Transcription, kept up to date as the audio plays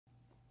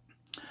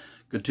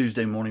Good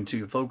Tuesday morning to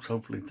you folks.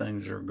 Hopefully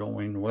things are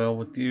going well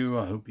with you.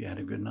 I hope you had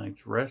a good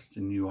night's rest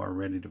and you are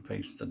ready to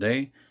face the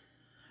day.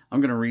 I'm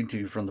going to read to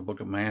you from the book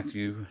of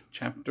Matthew,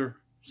 chapter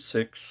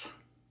 6.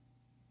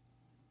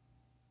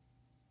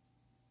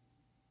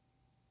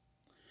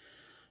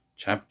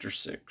 Chapter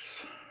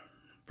 6,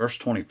 verse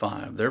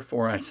 25.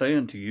 Therefore I say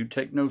unto you,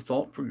 take no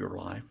thought for your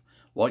life,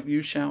 what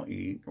you shall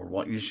eat or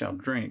what you shall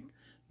drink,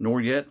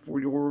 nor yet for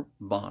your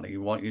body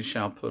what you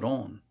shall put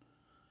on.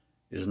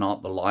 Is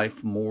not the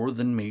life more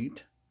than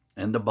meat,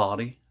 and the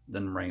body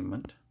than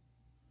raiment?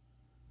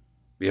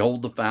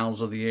 Behold the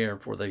fowls of the air,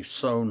 for they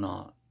sow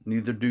not,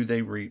 neither do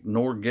they reap,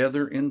 nor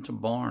gather into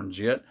barns,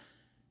 yet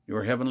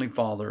your heavenly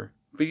Father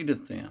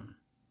feedeth them.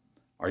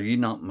 Are ye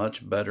not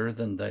much better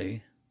than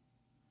they?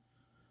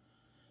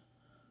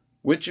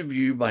 Which of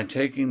you, by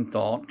taking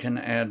thought, can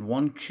add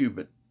 1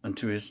 cubit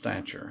unto his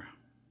stature?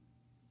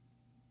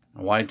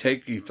 And why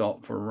take ye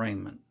thought for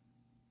raiment?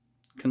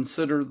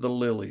 Consider the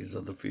lilies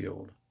of the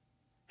field,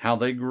 how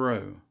they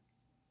grow.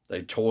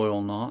 They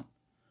toil not,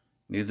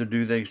 neither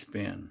do they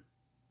spin.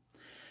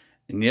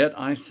 And yet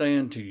I say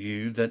unto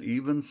you that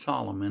even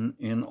Solomon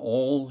in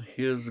all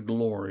his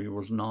glory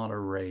was not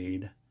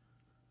arrayed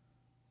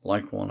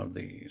like one of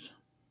these.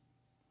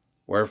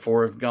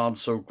 Wherefore if God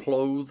so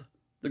clothe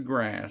the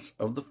grass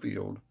of the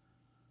field,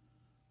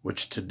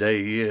 which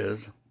today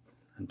is,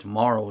 and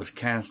tomorrow is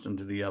cast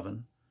into the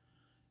oven,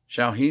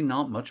 shall he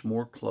not much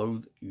more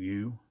clothe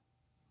you,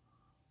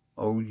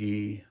 O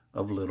ye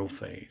of little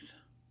faith?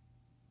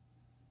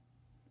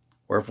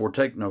 Wherefore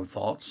take no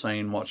thought,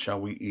 saying, what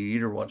shall we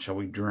eat, or what shall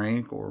we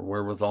drink, or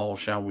wherewithal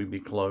shall we be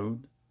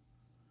clothed?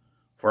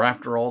 For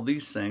after all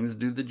these things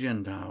do the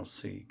Gentiles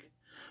seek.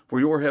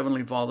 For your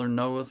heavenly Father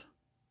knoweth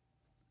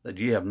that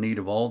ye have need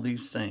of all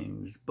these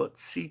things, but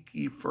seek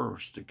ye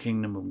first the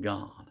kingdom of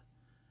God,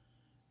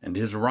 and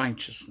his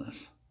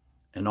righteousness,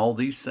 and all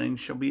these things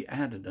shall be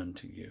added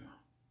unto you.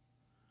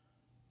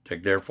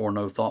 Take therefore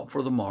no thought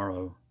for the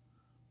morrow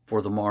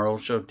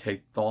shall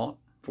take thought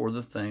for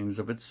the things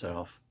of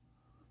itself.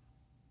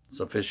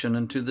 Sufficient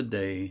unto the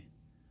day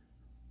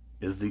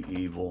is the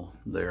evil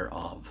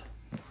thereof.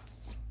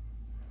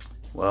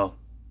 Well,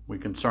 we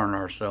concern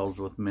ourselves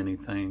with many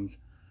things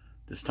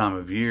this time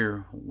of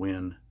year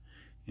when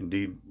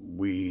indeed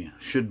we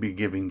should be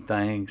giving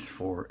thanks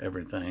for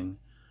everything.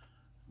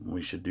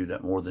 We should do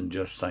that more than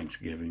just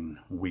Thanksgiving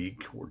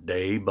week or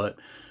day, but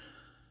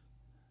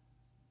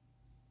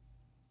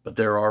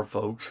there are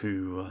folks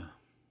who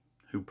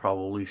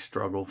probably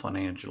struggle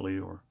financially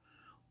or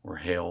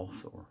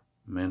health or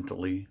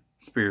mentally,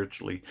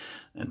 spiritually,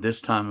 at this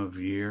time of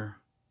year,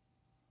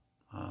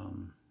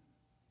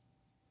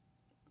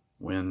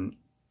 when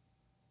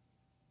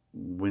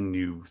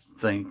you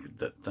think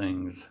that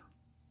things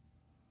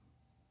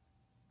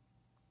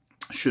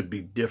should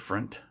be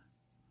different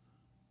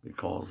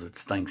because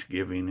it's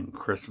Thanksgiving and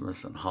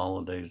Christmas and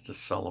holidays to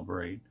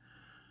celebrate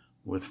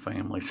with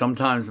family.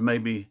 Sometimes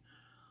maybe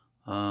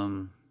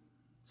your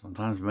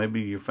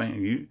family,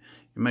 you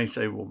may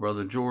say, well,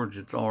 Brother George,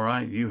 it's all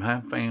right, you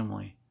have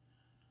family.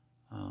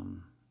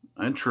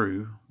 And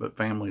true, but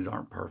families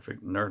aren't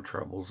perfect, and there are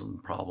troubles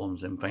and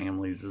problems in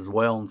families as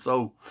well. And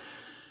so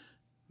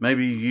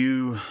maybe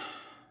you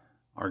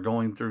are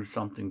going through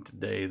something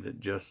today that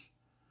just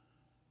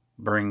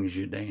brings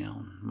you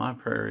down. My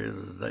prayer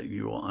is that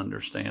you will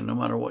understand, no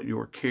matter what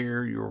your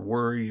care, your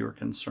worry, your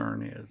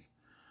concern is,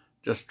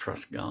 just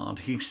trust God.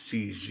 He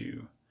sees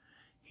you.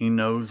 He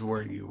knows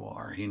where you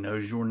are. He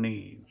knows your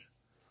needs.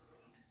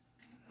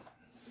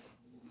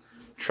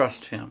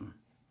 Trust him.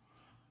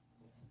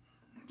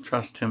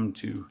 Trust him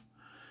to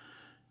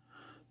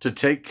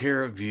take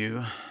care of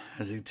you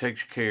as he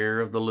takes care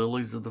of the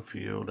lilies of the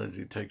field, as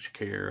he takes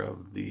care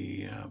of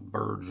the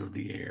birds of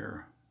the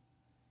air.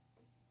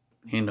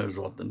 He knows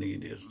what the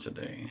need is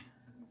today.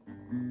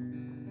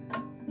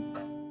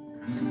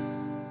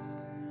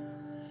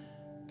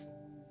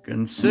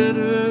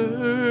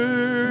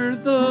 Consider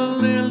the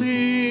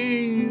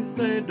lilies,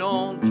 they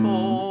don't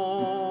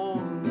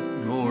toil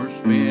nor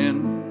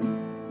spin,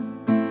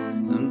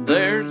 and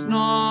there's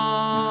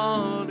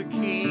not a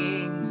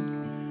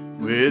king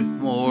with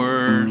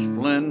more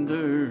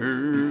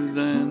splendor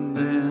than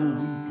them.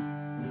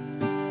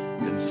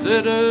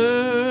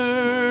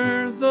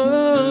 Consider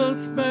the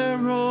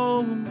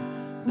sparrow,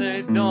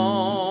 they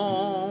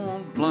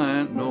don't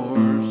plant nor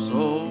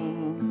sow,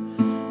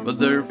 but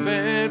they're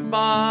fed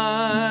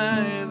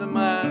by the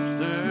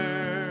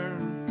Master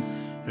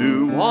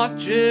who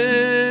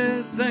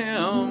watches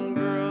them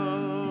grow.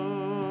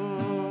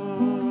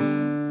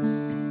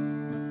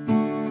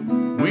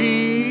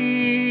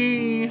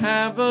 We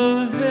have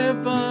a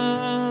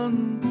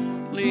heavenly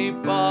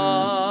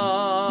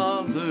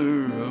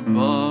Father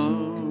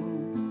above,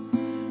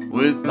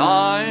 with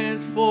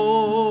eyes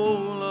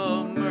full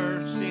of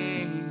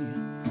mercy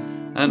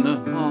and a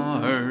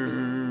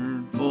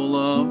heart full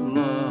of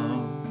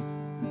love.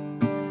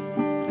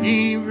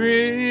 He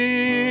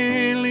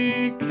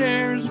really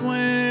cares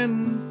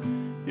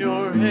when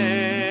your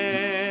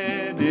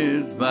head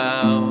is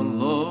bowed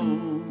low.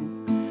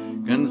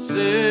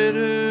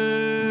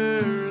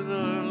 Consider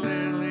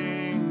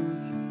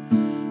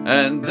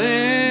and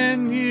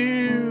then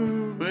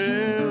you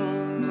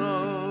will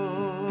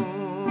know.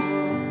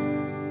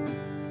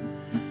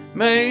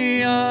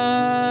 May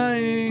I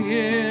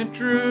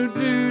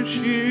introduce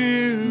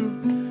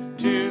you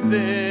to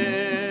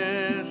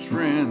this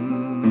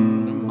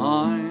friend of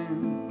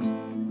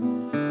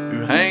mine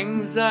who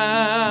hangs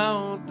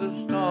out the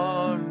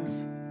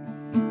stars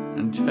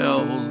and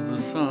tells the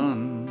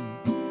sun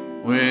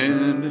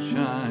when to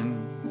shine,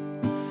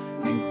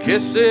 and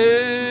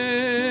kisses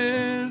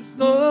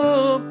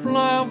the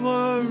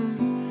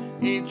flowers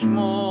each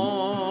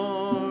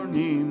morning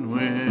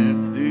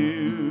with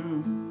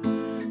dew.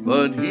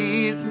 But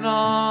he's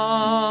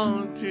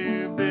not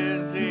too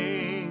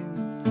busy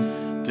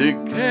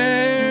to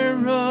care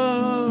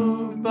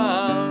about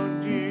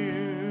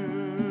you.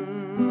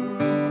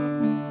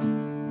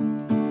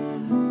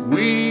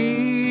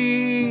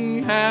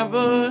 We have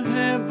a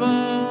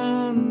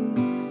heavenly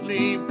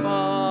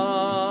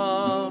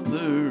Father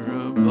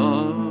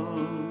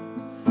above,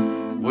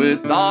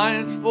 with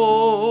eyes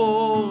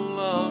full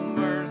of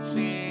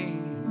mercy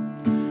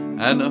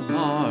and a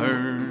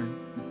heart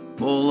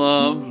full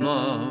of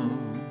love.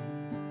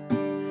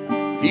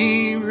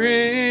 He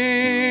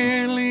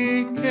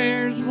really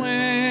cares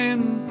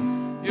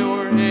when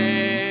your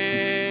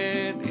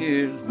head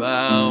is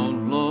bowed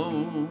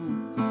low.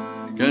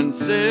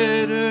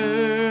 Consider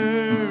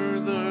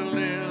the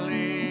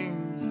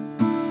lilies,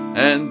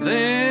 and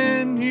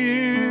then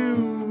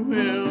you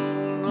will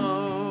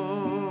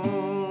know.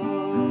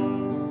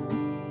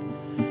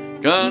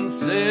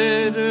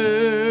 Consider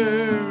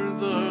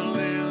the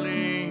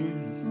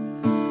lilies,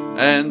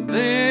 and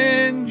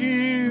then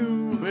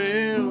you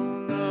will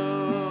know.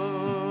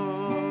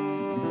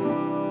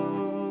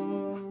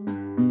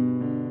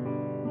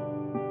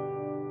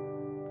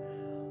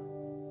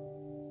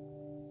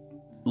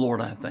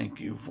 Lord, I thank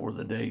you for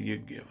the day you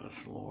give us,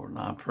 Lord, and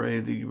I pray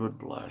that you would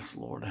bless,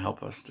 Lord.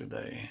 Help us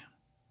today.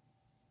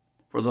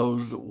 For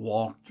those that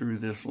walk through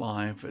this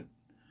life at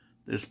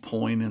this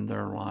point in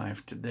their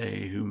life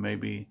today who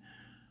maybe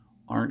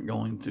aren't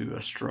going through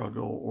a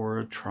struggle or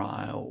a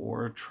trial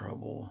or a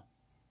trouble,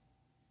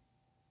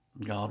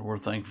 God, we're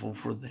thankful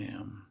for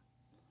them.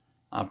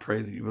 I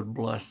pray that you would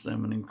bless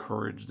them and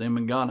encourage them.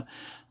 And God,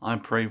 I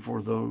pray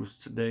for those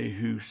today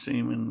who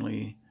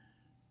seemingly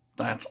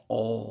that's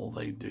all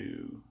they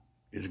do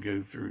is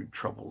go through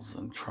troubles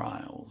and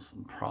trials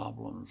and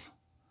problems.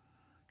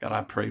 God,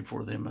 I pray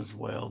for them as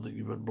well, that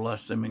you would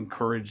bless them,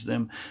 encourage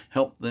them,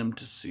 help them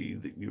to see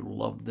that you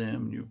love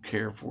them, you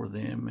care for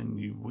them, and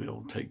you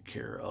will take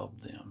care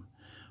of them.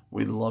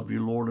 We love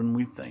you, Lord, and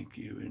we thank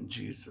you in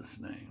Jesus'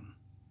 name.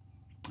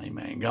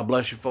 Amen. God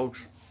bless you,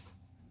 folks.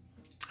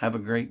 Have a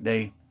great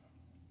day.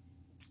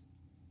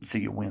 See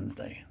you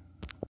Wednesday.